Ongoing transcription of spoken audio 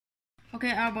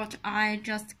Okay, Albert, I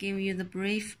just give you the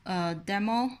brief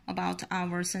demo about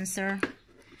our sensor.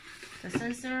 The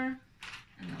sensor,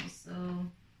 and also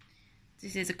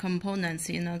this is the components,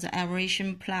 the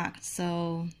aeration plug,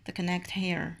 so the connect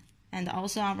here. And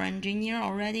also our engineer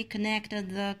already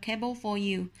connected the cable for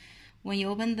you. When you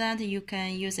open that, you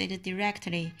can use it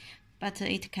directly, but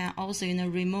it can also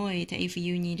remove it if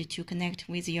you need to connect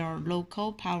with your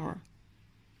local power.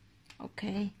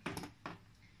 Okay.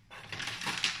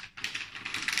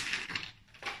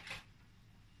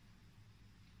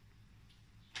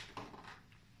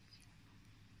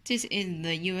 This is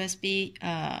the USB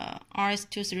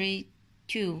RS232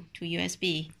 to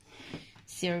USB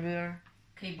serial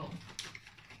cable.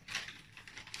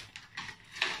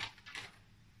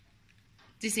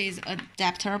 This is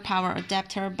adapter, power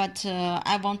adapter, but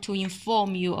I want to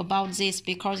inform you about this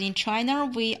because in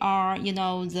China we are,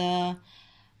 the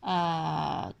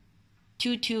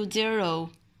 220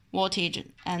 voltage,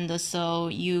 and so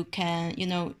you can,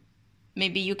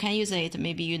 maybe you can use it,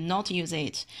 maybe you not use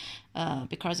it,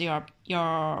 because your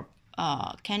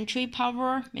country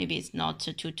power maybe it's not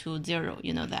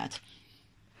 220, that.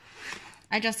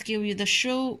 I just give you the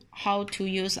show how to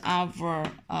use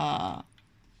our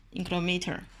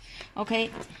inclinometer. Okay.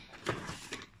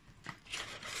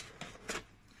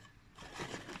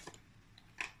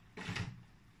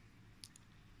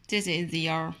 This is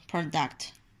your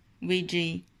product,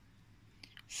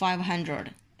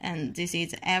 VG500, and this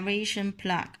is aeration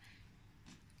plug.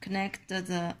 Connect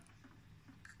the,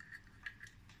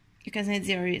 you can see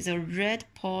there is a red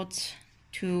port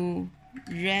to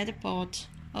red port.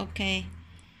 Okay,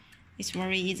 it's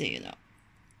very easy,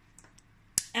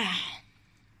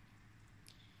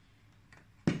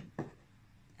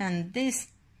 And this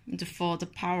is for the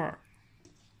power.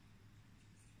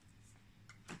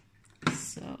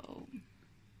 So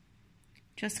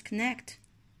just connect.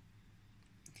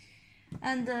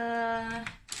 And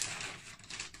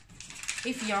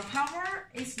if your power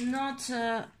is not,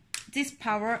 this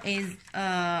power is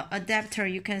adapter,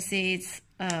 you can see it's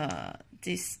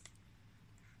this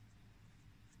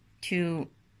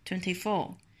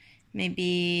 224.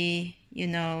 Maybe you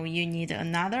need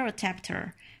another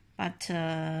adapter. But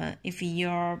if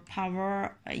your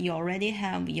power, you already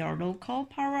have your local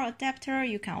power adapter,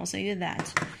 you can also use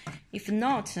that. If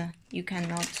not, you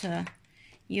cannot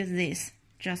use this.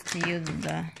 Just use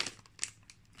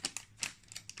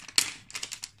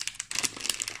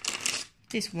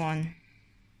this one.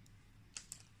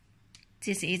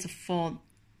 This is for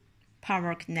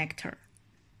power connector.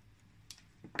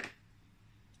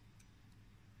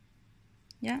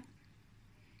 Yeah,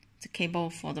 the cable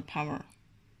for the power.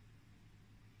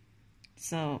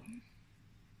 So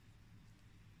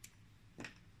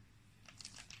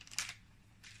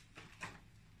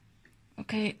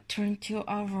okay, turn to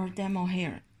our demo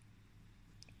here.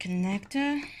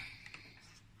 Connector,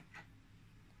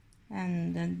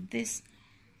 and then this,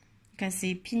 you can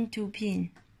see pin to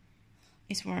pin.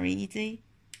 It's very easy.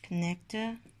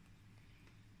 Connector,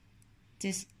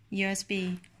 this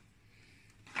USB,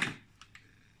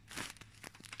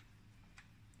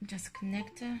 just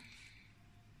connector.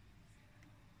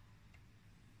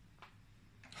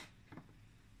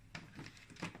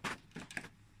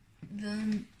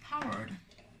 Then powered,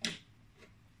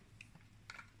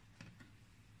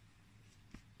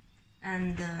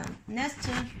 and next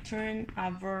turn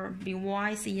our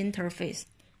BWSENSING interface.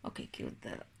 Okay, cue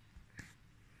the.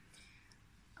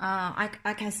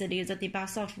 I can select the debug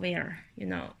software,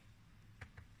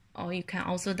 or you can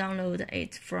also download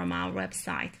it from our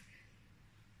website.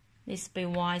 This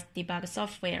BWSENSING debug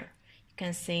software. You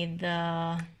can see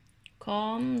the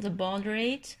the baud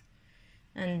rate,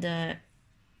 and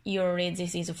usually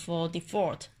this is for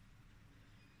default.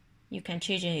 You can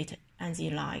change it as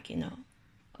you like,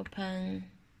 Open.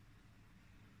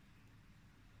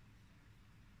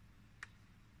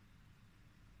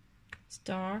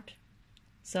 Start.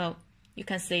 So you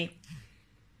can see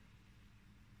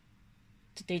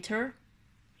the data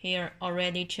here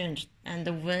already changed.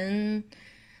 And when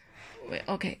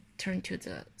turn to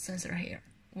the sensor here.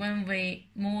 When we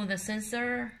move the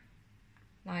sensor,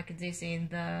 like this is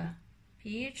the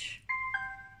pitch,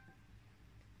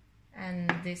 and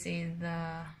this is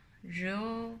the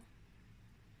roll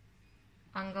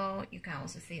angle, you can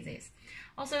also see this.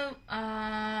 Also,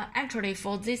 actually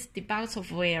for this debug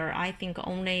software, I think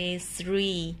only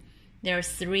there are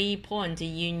 3 points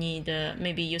you need,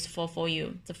 maybe useful for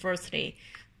you. The firstly,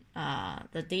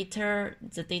 the data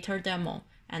demo,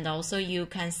 and also you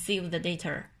can save the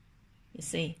data. You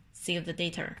see, save the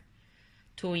data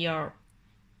to your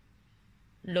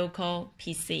local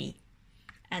PC,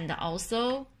 and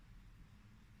also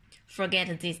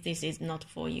forget this. This is not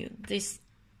for you. This,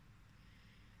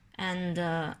 and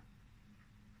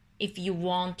if you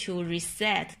want to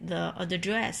reset the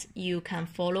address, you can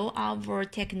follow our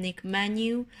technique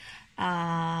menu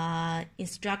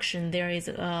instruction. There is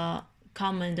a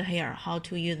command here how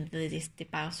to use this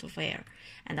debug software,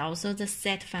 and also the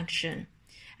set function.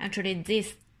 Actually,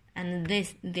 this and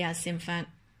this, they are same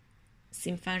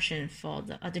function for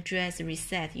the address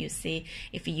reset. You see,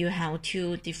 if you have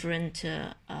two different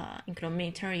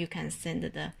inclinometer, you can send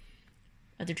the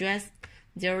address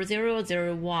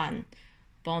 0001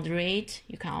 baud rate.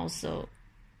 You can also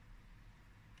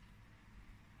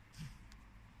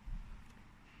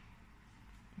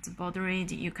the baud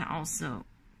rate, you can also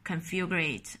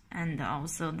configure it, and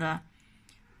also the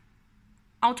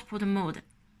output mode,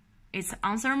 it's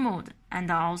answer mode,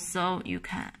 and also you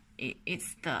can,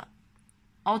 it's the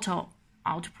auto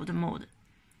output mode.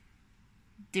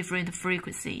 Different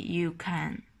frequency you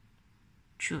can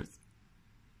choose.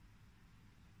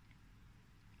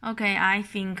 Okay, I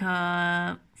think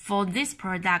for this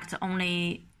product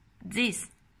only this,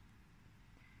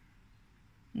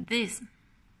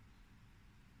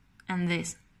 and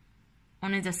this,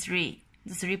 only the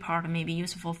three part may be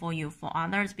useful for you. For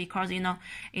others, because you know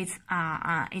it's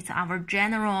our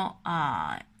general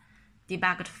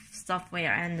debugged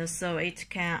software, and so it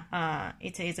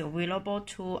is available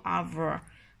to our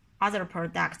other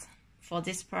products. For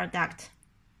this product,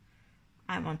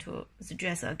 I want to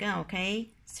suggest again, okay,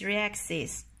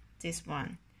 3-axis, this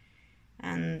one,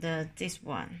 and this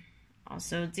one,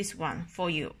 also this one for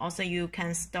you. Also, you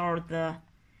can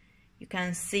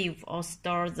save or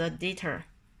store the data,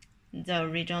 the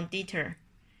region data.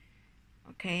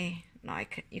 Okay,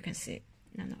 like you can see,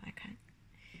 no, I can't.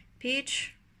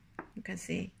 Pitch, you can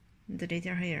see the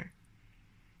data here,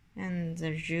 and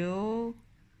the row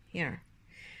here.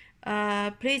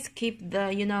 Please keep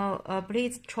the,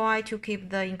 please try to keep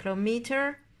the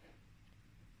inclinometer,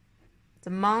 the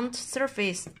mount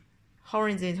surface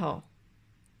horizontal.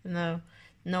 No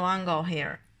angle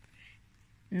here.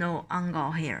 No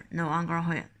angle here. No angle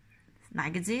here.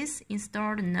 Like this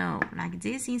installed, no. Like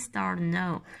this installed,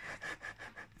 no.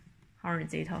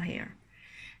 Horizontal here.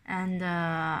 And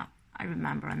I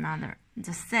remember another.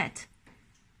 The set.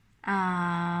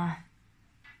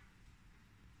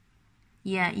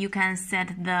 Yeah, you can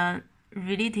set the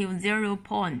relative 0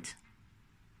 point.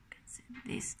 You can see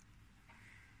this.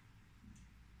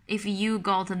 If you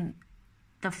got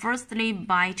the firstly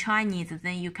by Chinese,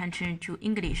 then you can change to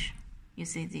English. You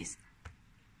see this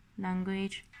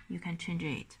language, you can change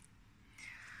it.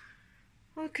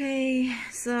 Okay,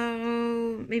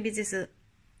 so maybe this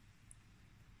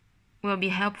will be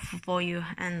helpful for you,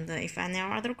 and if any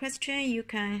other question, you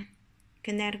can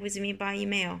connect with me by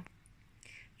email.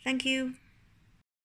 Thank you.